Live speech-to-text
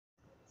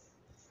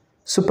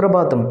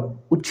Suprabhatam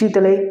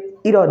उच्चितले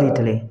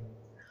इरादितले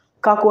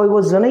Kako I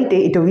was zanite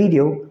it a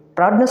video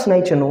Pradnas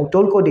Naichano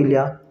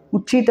Tolkodilya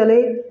Uccitale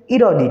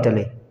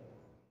Iraditale.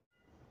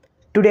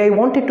 Today I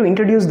wanted to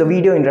introduce the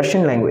video in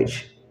Russian language.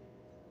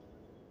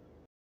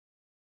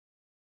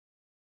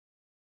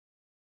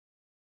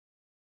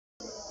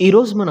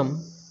 ఈరోజు మనం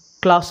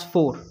class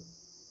 4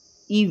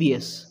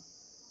 EVS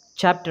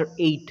chapter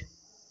 8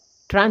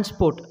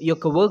 transport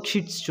యొక్క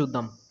worksheets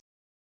చూద్దాం.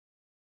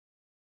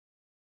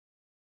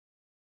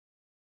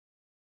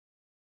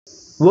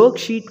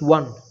 Worksheet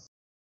 1.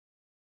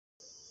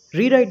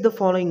 Rewrite the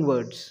following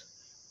words.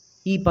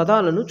 ఈ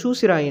పదాలను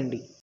చూసి రాయండి.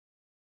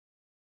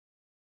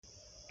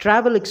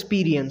 Travel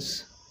experience,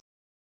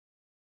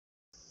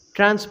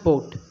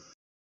 transport,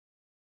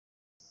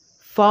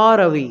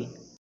 far away,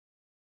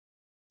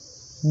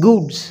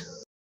 goods,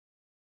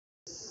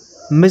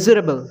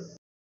 miserable,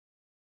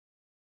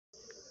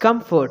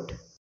 comfort,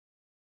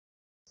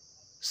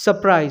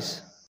 surprise,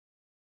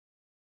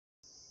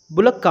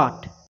 bullock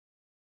cart,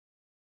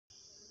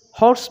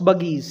 horse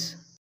buggies,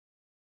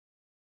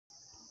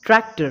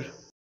 tractor.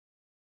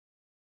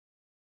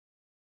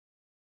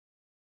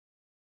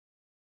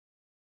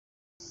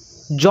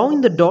 Join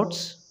the dots,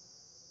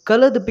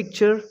 color the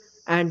picture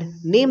and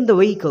name the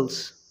vehicles.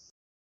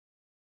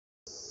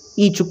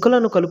 ఈ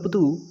చుక్కలను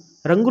కలుపుతూ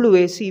రంగులు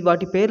వేసి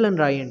వాటి పేర్లను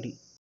రాయండి.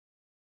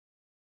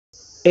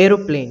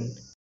 Aeroplane,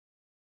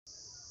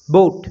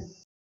 boat,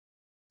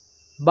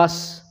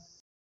 bus.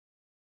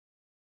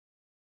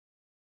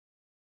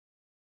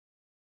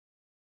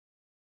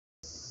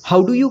 How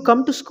do you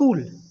come to school?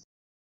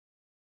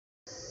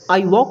 I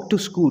walk to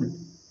school.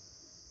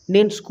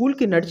 నేను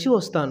స్కూల్కి నడిచి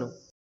వస్తాను.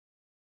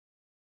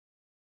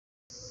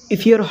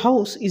 If your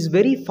house is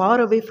very far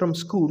away from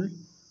school,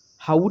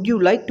 how would you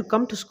like to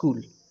come to school?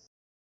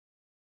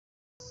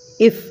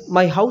 If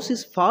my house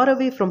is far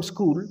away from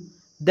school,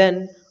 then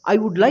I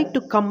would like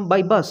to come by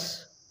bus.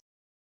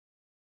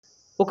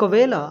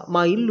 ఒకవేళ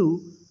మా ఇల్లు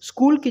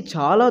స్కూల్కి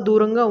చాలా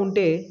దూరంగా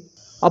ఉంటే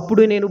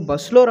అప్పుడు నేను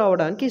బస్సులో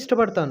రావడానికి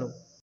ఇష్టపడతాను.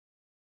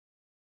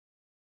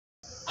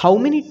 How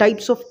many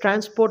types of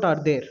transport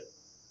are there?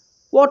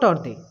 What are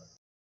they?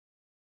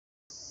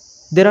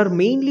 There are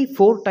mainly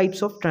 4 types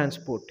of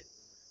transport.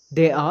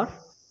 They are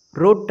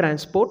road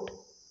transport,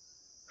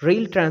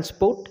 rail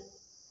transport,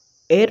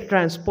 air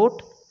transport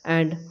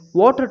and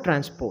water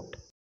transport.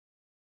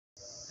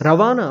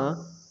 రవాణా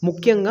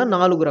ముఖ్యంగా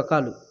 4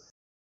 రకాలు.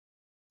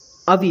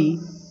 అవి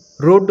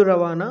రోడ్డు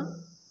రవాణా,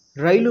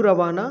 రైలు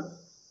రవాణా,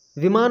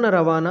 విమాన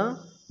రవాణా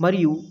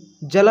మరియు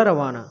జల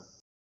రవాణా.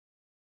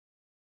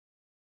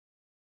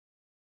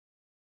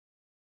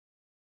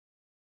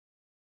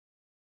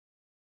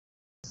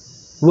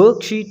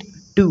 Worksheet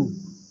 2.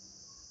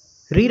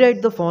 Rewrite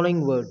the following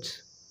words.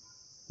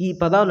 ఈ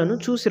పదాలను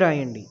చూసి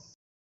రాయండి.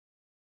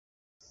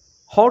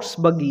 Horse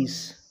buggies,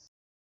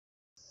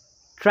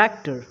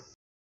 tractor,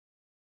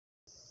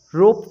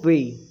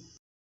 ropeway.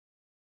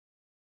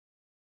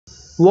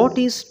 What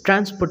is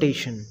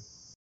transportation?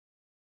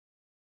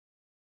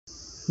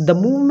 The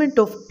movement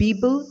of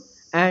people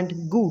and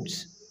goods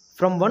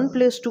from one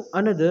place to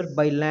another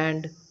by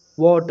land,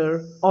 water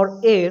or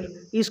air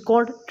is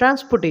called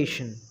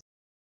transportation.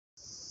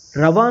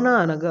 రవాణా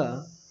అనగా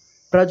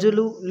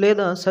ప్రజలు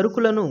లేదా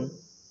సరుకులను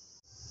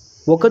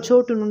ఒక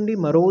చోటు నుండి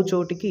మరో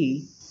చోటికి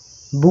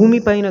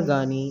భూమిపైన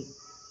కానీ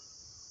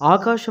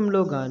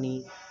ఆకాశంలో కానీ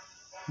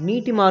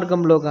నీటి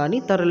మార్గంలో కానీ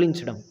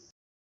తరలించడం.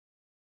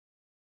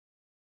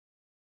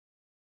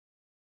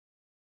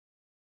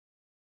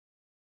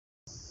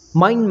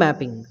 Mind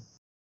mapping.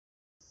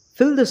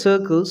 Fill the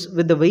circles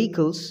with the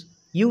vehicles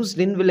used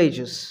in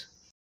villages.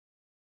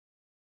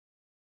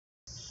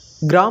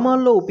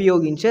 గ్రామాల్లో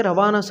ఉపయోగించే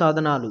రవాణా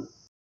సాధనాలు.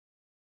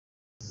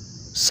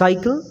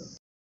 Cycle,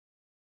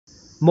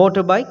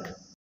 motor bike,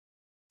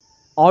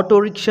 auto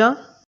rickshaw,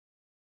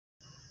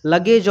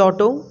 luggage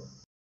auto,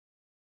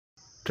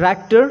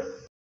 tractor,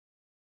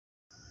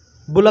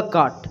 bullock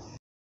cart.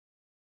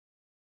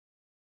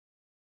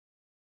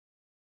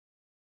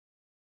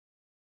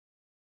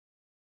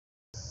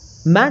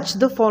 Match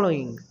the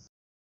following.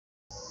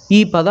 ఈ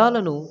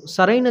పదాలను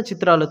సరైన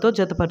చిత్రాలతో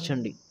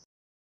జతపరచండి.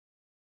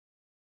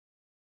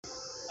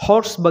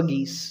 Horse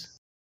buggies,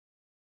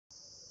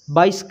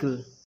 bicycle,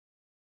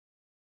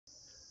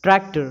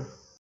 tractor,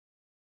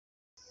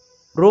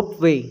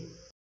 ropeway,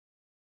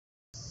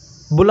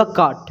 bullock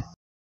cart.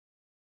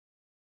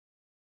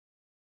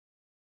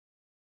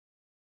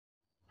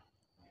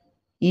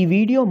 ఈ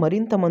video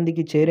మరింత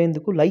మందికి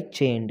చేరేందుకు లైక్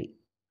చేయండి.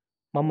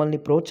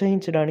 మమ్మల్ని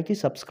ప్రోత్సహించడానికి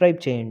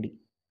సబ్స్క్రైబ్ చేయండి.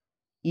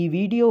 ఈ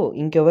వీడియో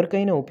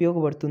ఇంకెవరికైనా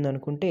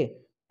ఉపయోగపడుతుందనుకుంటే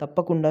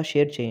తప్పకుండా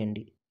షేర్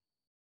చేయండి.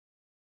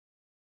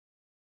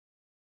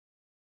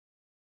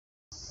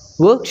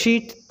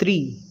 Worksheet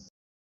 3.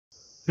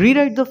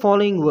 Rewrite the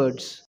following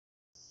words.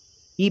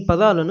 ఈ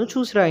పదాలను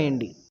చూసి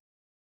రాయండి.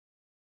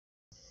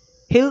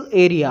 Hill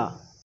area,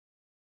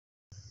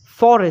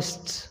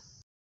 forests,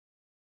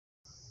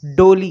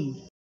 dolly,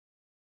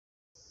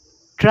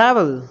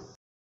 travel,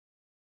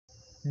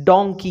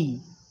 donkey,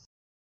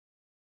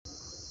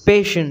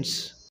 patience,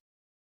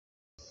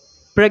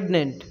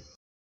 pregnant,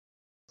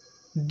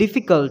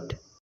 difficult.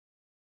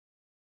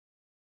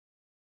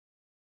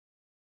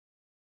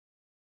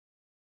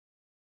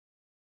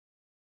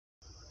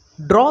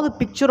 Draw the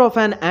picture of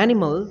an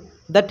animal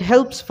that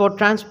helps for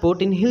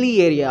transport in hilly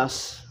areas.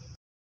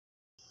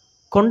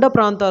 కొండ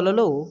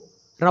ప్రాంతాలలో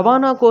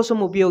రవాణా కోసం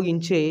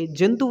ఉపయోగించే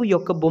జంతువు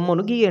యొక్క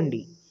బొమ్మను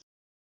గీయండి.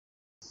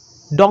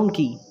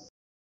 Donkey.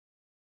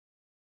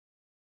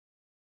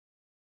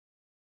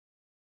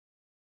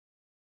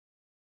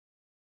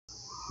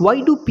 Why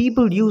do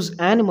people use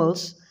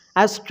animals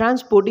as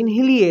transport in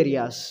hilly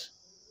areas?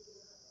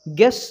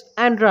 Guess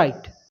and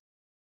write.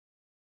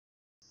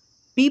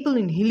 People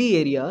in hilly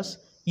areas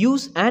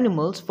use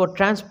animals for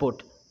transport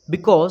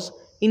because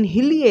in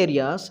hilly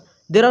areas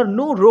there are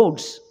no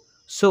roads,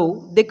 so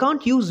they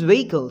can't use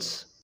vehicles.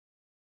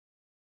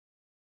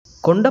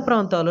 కొండ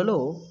ప్రాంతాలలో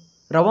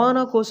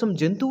రవాణా కోసం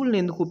జంతువులను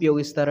ఎందుకు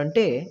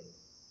ఉపయోగిస్తారంటే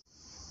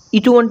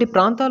ఇటువంటి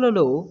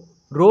ప్రాంతాలలో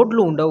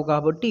రోడ్లు ఉండవు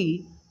కాబట్టి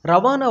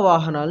రవాణా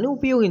వాహనాలను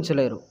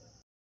ఉపయోగించలేరు.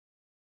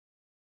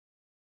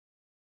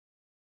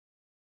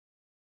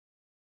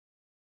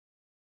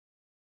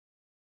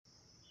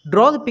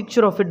 Draw the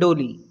picture of a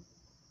dolly,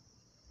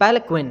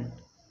 palanquin,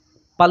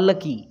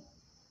 pallaki,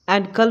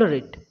 and color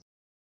it.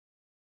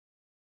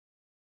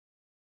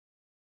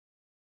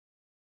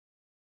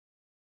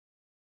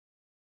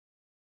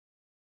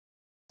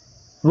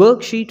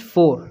 Worksheet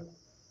 4.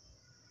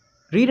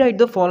 Rewrite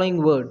the following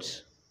words.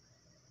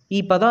 ఈ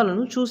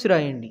పదాలను చూసి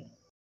రాయండి.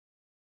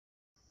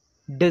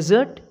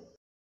 Desert,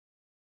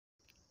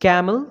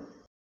 camel,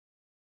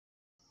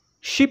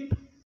 ship,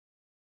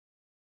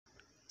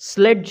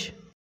 sledge,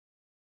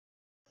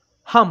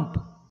 hump.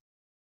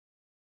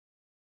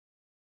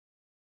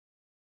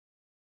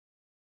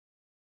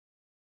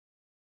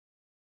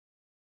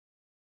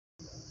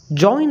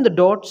 Join the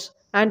dots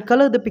and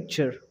color the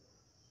picture.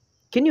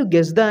 Can you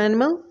guess the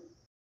animal?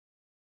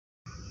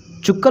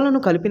 చుక్కలను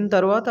కలిపిన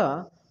తర్వాత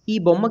ఈ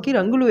బొమ్మకి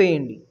రంగులు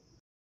వేయండి.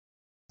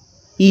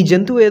 ఈ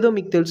జంతువు ఏదో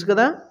మీకు తెలుసు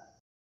కదా?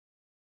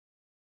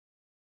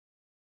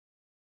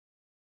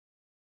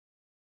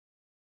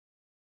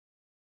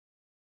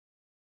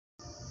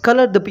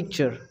 Colour the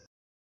picture.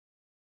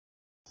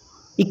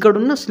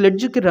 ఇక్కడున్న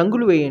స్లెడ్జ్కి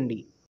రంగులు వేయండి.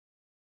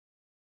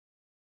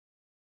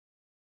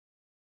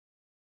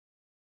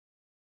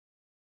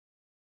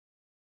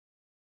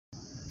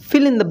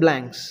 Fill in the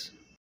blanks.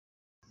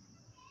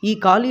 ఈ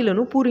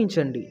ఖాళీలను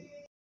పూరించండి.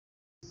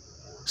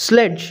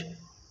 Sledge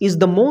is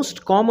the most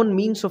common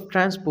means of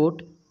transport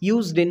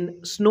used in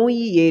snowy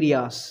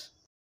areas.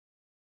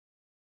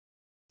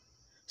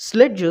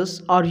 Sledges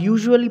are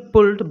usually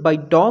pulled by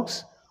dogs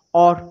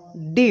or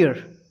deer.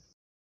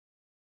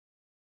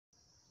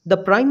 The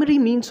primary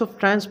means of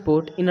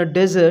transport in a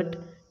desert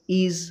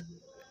is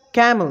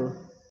camel.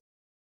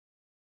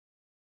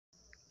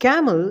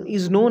 Camel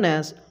is known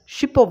as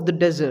ship of the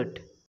desert.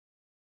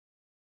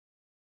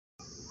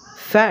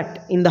 Fat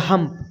in the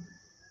hump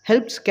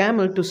helps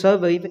camel to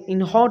survive in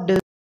hot desert.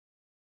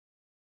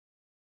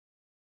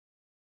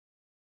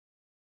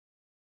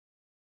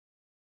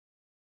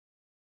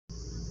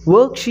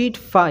 Worksheet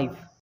 5.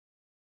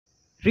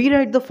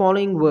 Rewrite the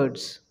following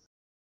words.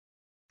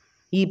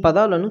 ఈ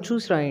పదాలను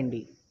చూసి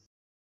రాయండి.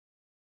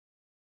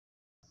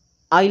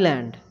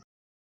 Island,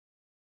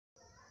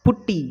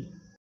 putti,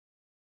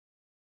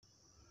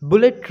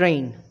 bullet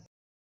train,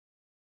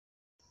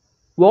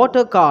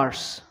 water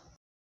cars,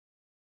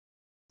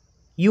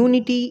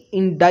 unity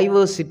in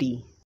diversity,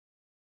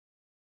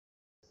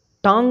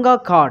 tanga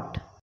cart,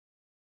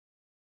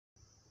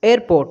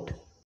 airport,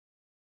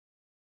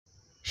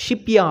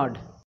 shipyard,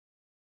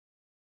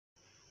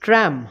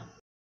 tram,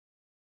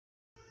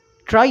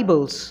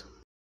 tribals.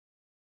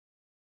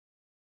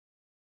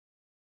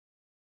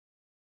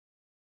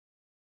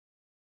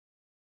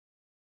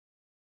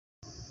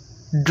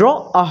 Draw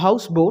a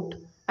houseboat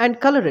and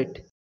color it.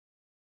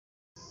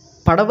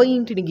 పడవ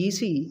ఇంటిని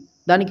గీసి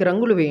దానికి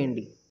రంగులు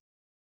వేయండి.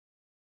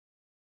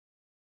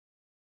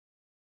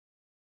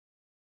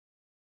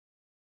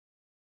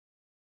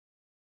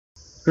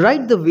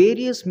 Write the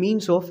various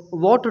means of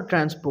water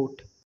transport.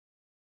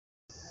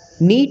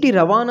 నీటి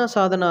రవాణా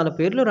సాధనాల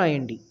పేర్లు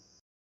రాయండి.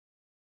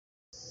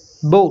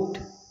 Boat,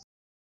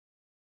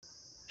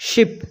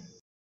 ship,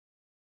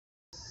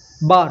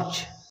 barge,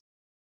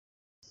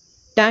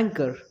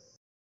 tanker.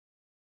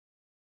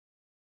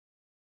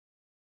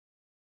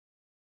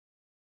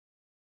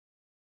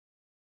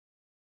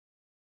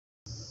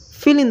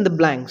 Fill in the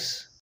blanks.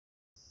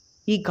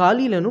 ఈ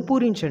ఖాళీలను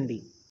పూరించండి.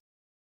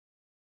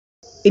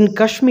 In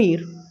Kashmir,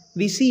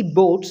 we see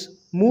boats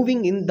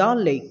moving in Dal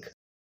Lake.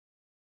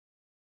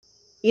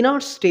 In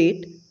our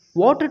state,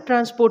 water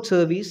transport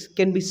service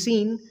can be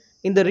seen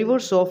in the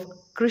rivers of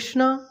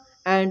Krishna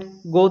and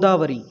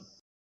Godavari.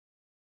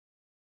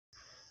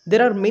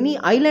 There are many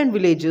island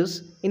villages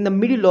in the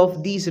middle of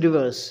these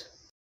rivers.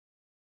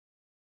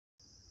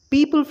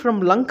 People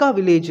from Lanka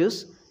villages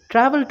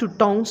travel to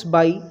towns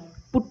by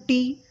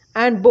putti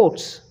and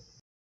boats.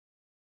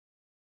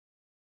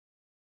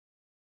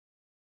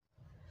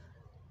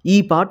 ఈ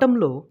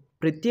పాఠంలో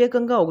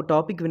ప్రత్యేకంగా ఒక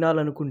topic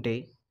వినాలనుకుంటే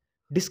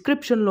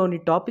డిస్క్రిప్షన్లోని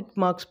topic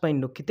marks పైన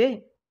నొక్కితే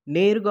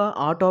నేరుగా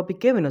ఆ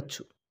టాపిక్కే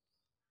వినొచ్చు.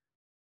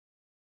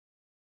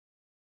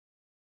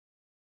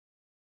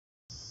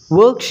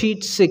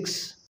 Worksheet 6.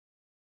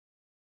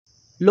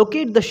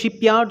 Locate the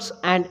shipyards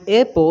and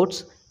airports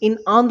in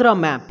Andhra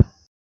map.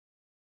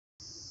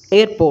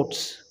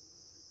 Airports: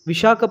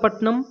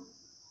 Vishakhapatnam,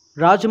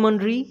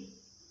 Rajahmundry,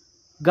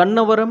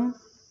 Gannavaram,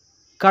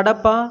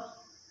 Kadapa,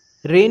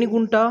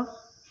 Renigunta,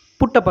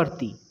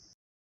 Puttaparthi.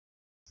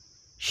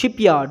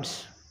 Shipyards: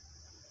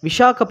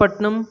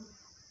 Vishakhapatnam,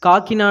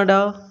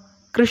 Kakinada,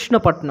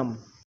 Krishnapatnam.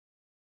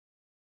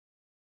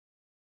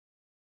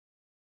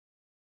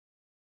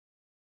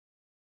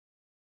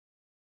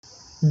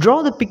 Draw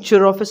the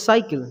picture of a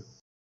cycle.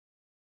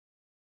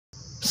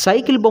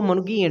 Cycle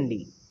బొమ్మను గీయండి.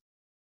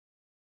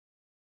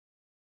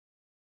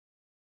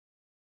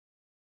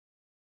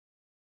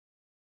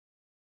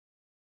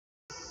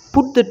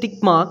 Put the tick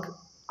mark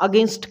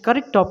against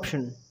correct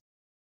option.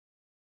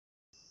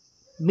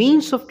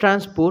 Means of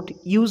transport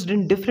used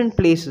in different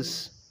places.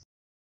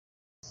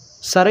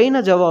 సరైన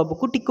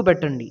జవాబుకు టిక్కు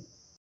పెట్టండి.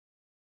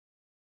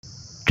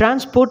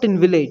 Transport in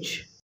village.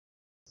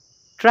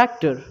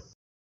 Tractor.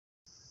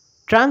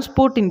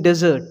 Transport in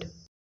desert.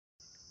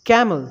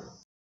 Camel.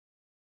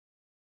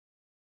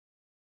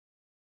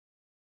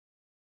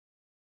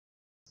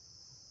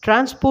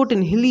 Transport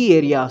in hilly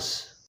areas.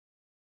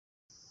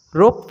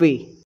 Ropeway.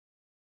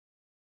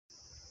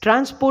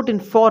 Transport in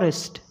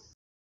forest.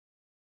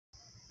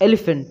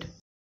 Elephant.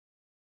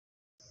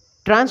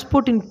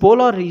 Transport in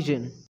polar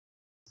region.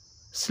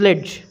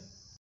 Sledge.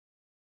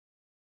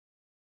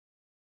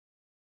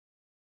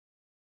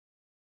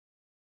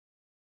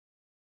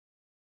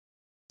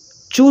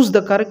 Choose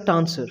the correct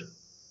answer.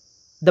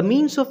 The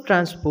means of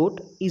transport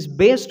is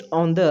based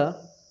on the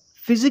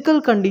physical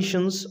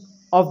conditions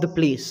of the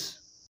place.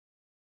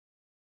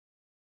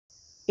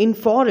 In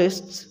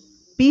forests,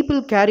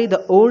 people carry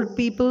the old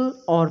people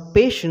or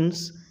patients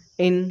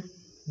in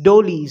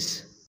dollies.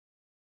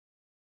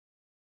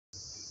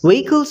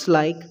 Vehicles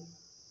like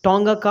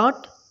tonga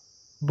cart,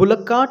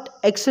 bullock cart,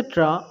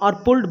 etc. are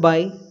pulled by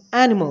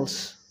animals.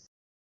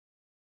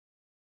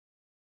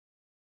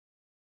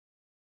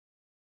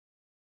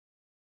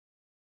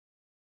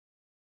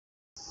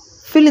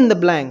 Fill in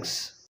the blanks.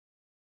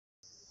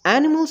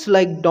 Animals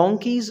like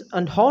donkeys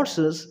and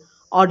horses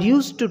are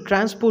used to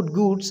transport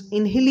goods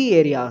in hilly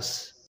areas.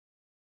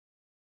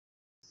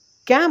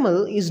 Camel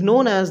is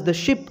known as the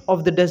ship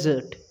of the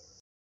desert.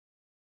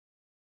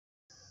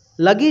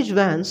 Luggage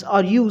vans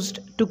are used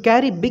to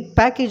carry big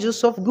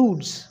packages of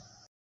goods.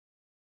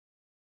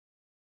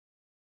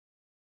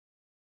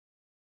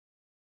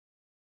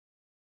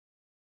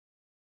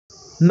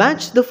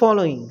 Match the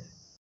following.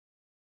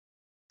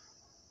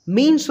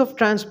 Means of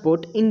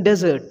transport in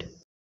desert.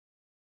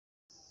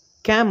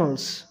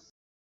 Camels.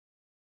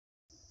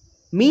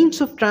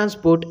 Means of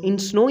transport in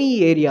snowy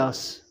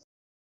areas.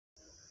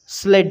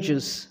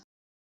 Sledges.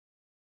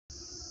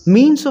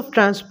 Means of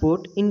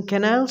transport in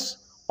canals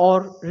or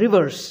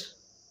rivers.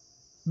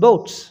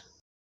 Boats.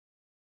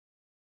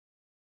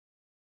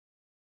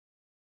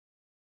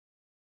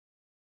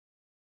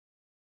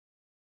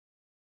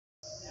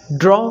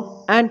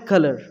 Draw and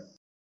color.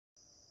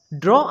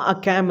 Draw a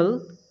camel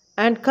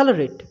and color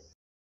it.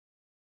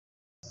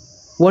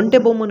 ఒంటె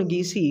బొమ్మను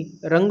గీసి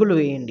రంగులు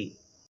వేయండి.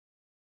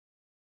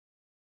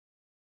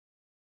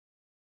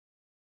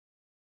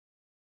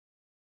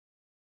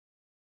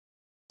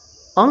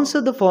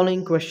 Answer the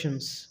following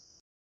questions.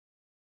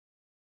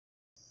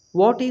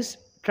 What is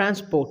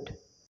transport?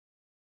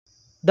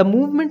 The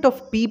movement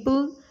of people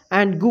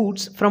and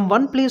goods from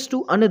one place to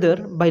another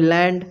by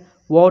land,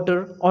 water,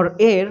 or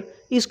air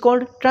is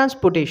called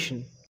transportation.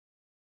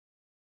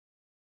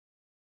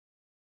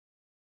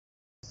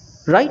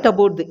 Write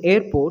about the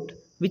airport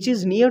which is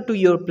near to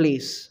your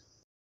place.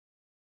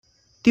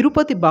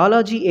 Tirupati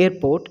Balaji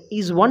Airport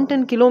is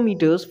 110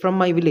 kilometers from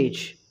my village.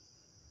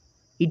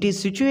 It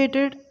is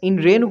situated in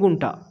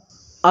Renugunta,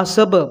 a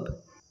suburb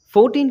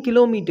 14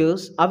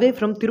 kilometers away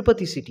from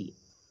Tirupati city.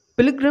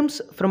 Pilgrims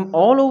from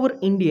all over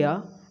India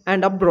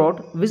and abroad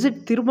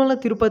visit Tirumala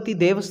Tirupati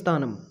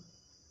Devasthanam.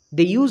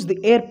 They use the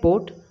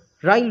airport,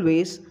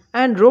 railways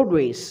and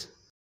roadways.